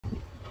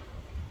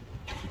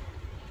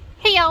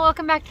y'all,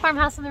 welcome back to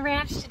Farmhouse on the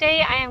Ranch.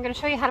 Today I am going to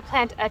show you how to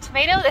plant a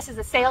tomato. This is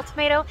a sale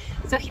tomato,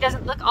 so he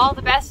doesn't look all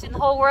the best in the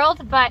whole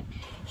world, but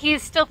he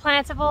is still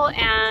plantable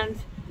and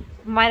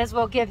might as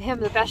well give him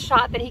the best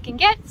shot that he can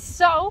get,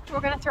 so we're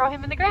going to throw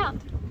him in the ground.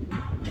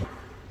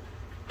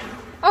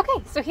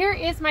 Okay, so here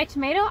is my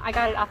tomato. I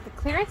got it off the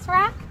clearance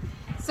rack.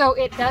 So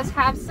it does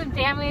have some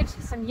damage,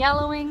 some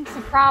yellowing,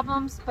 some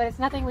problems, but it's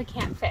nothing we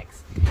can't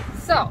fix.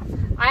 So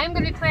I am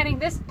going to be planting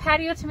this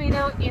patio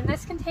tomato in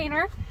this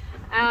container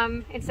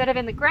instead of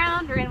in the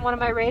ground or in one of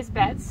my raised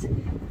beds.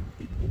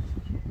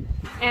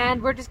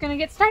 And we're just going to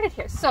get started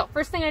here. So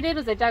first thing I did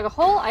was I dug a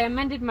hole. I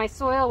amended my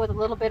soil with a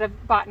little bit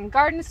of bought and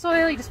garden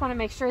soil. You just want to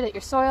make sure that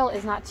your soil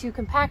is not too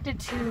compacted,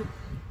 too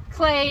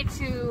clay,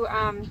 to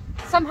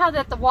somehow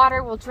that the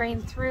water will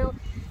drain through.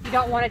 You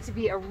don't want it to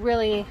be a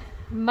really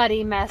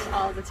muddy mess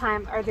all the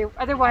time,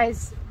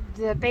 otherwise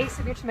the base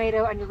of your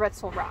tomato and your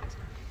roots will rot.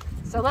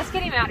 So let's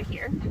get him out of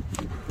here.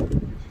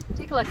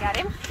 Take a look at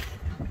him.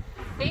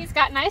 He's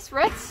got nice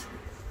roots.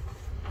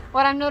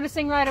 What I'm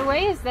noticing right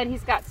away is that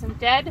he's got some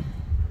dead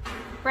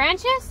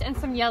branches and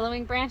some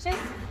yellowing branches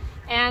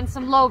and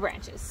some low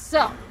branches.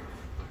 So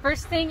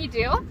first thing you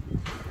do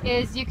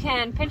is you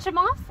can pinch them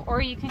off, or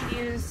you can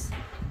use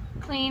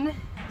clean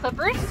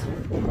clippers.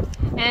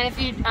 And if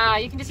you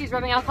can just use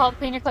rubbing alcohol to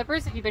clean your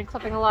clippers if you've been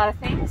clipping a lot of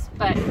things,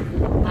 but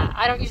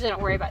I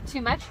don't worry about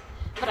too much.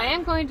 But I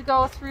am going to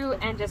go through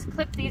and just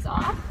clip these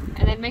off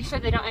and then make sure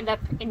they don't end up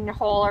in your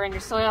hole or in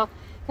your soil,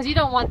 because you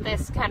don't want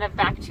this kind of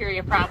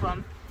bacteria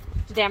problem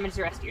to damage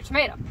the rest of your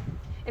tomato.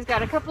 It's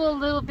got a couple of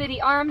little bitty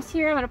arms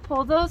here. I'm going to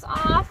pull those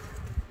off.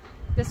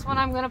 This one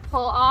I'm going to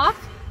pull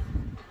off.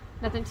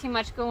 Nothing too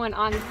much going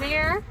on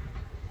there.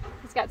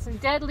 It's got some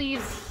dead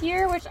leaves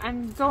here, which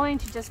I'm going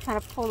to just kind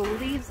of pull the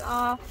leaves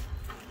off.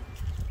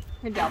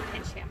 Maybe I'll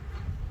pinch him.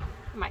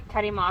 I might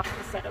cut him off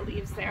with a set of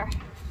leaves there.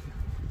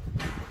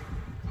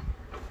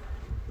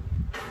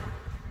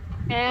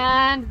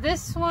 And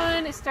this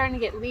one is starting to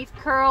get leaf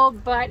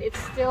curled, but it's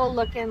still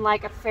looking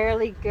like a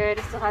fairly good,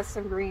 it still has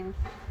some green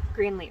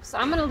leaves. So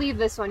I'm going to leave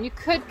this one. You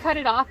could cut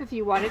it off if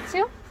you wanted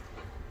to,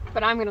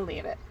 but I'm going to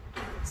leave it.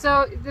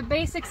 So the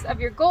basics of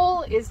your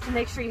goal is to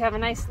make sure you have a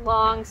nice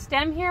long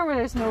stem here where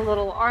there's no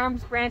little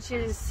arms,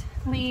 branches,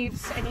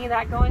 leaves, any of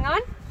that going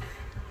on.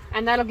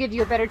 And that'll give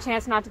you a better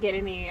chance not to get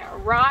any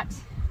rot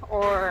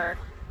or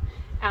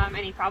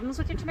any problems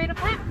with your tomato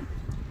plant.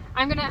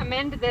 I'm going to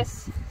amend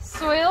this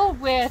soil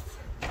with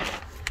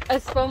a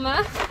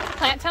Spoma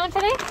plant tone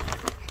today.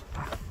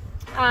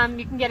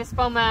 You can get a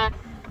Spoma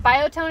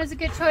biotone is a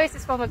good choice, a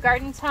Spoma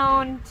garden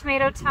tone,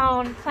 tomato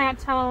tone, plant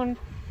tone.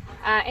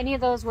 Any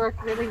of those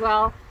work really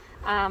well.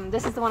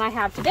 This is the one I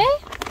have today.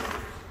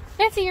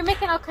 Fancy, you're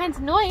making all kinds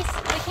of noise.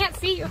 I can't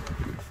see you.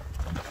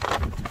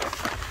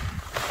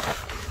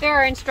 There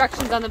are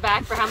instructions on the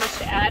back for how much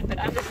to add, but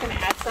I'm just going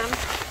to add some.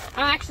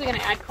 I'm actually going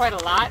to add quite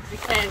a lot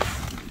because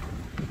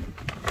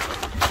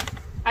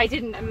I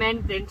didn't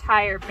amend the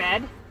entire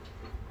bed.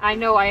 I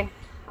know I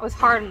was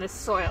hard on this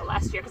soil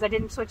last year because I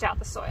didn't switch out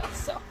the soil.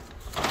 So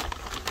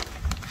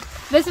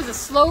this is a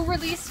slow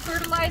release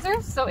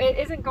fertilizer, so it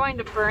isn't going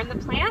to burn the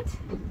plant,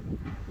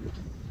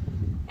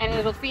 and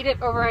it'll feed it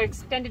over an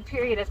extended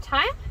period of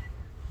time.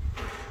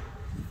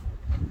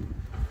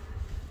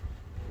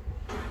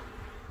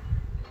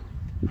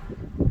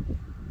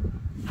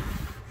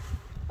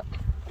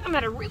 I'm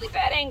at a really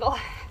bad angle.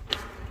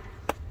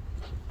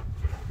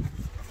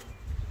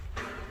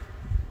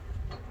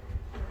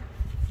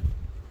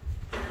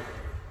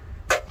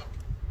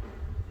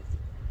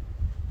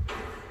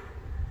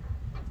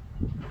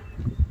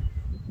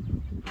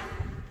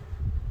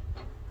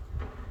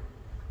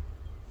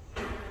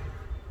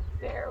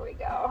 There we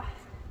go.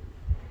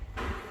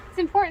 It's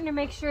important to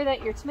make sure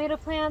that your tomato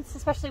plants,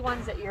 especially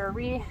ones that you're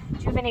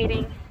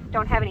rejuvenating,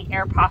 don't have any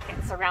air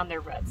pockets around their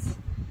roots. So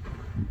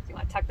you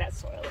want to tuck that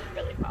soil in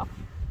really well.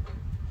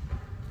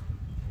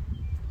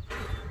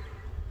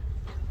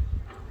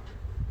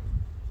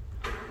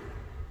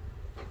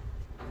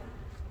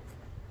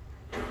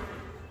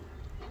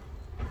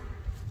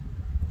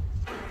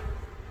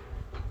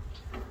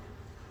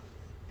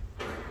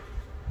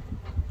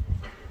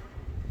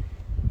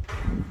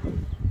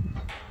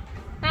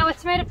 With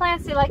tomato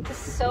plants, they like to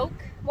soak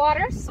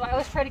water, so I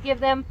always try to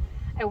give them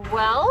a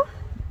well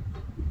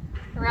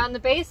around the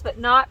base, but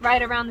not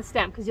right around the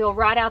stem, because you'll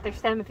rot out their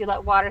stem if you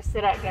let water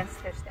sit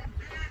against their stem.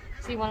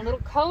 So you want a little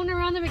cone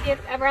around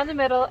the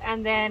middle,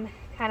 and then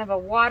kind of a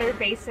water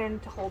basin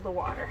to hold the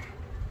water.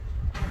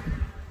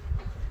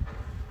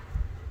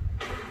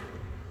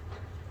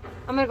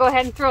 I'm going to go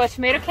ahead and throw a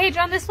tomato cage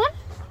on this one.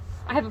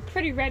 I have a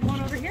pretty red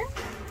one over here.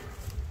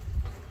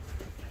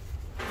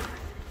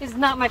 This is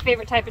not my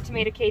favorite type of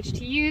tomato cage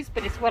to use,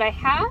 but it's what I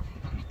have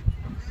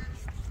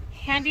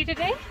handy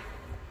today.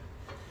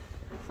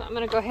 So I'm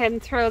going to go ahead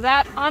and throw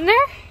that on there.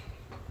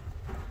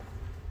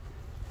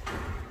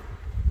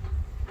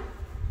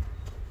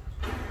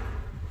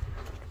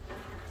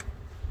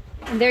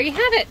 And there you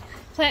have it.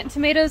 Planting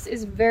tomatoes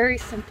is very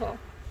simple.